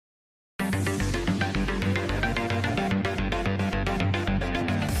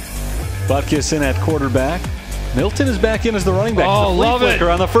Butkus in at quarterback. Milton is back in as the running back. Oh, love it.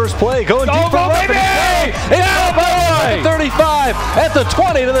 On the first play. Going deep for Ruffin. It's out by the 35, at the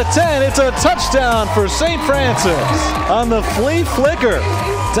 20 to the 10. It's a touchdown for St. Francis. On the flea flicker,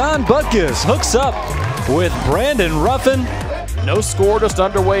 Don Butkus hooks up with Brandon Ruffin. No score, just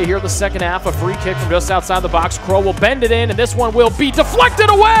underway here in the second half. A free kick from just outside the box. Crow will bend it in, and this one will be deflected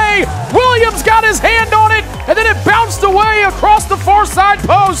away. Williams got his hand on it, and then it bounced away across the far side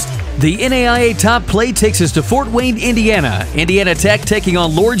post. The NAIA top play takes us to Fort Wayne, Indiana. Indiana Tech taking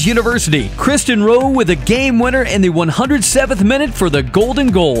on Lourdes University. Kristen Rowe with a game winner in the 107th minute for the Golden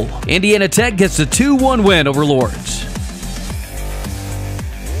Goal. Indiana Tech gets a 2-1 win over Lourdes.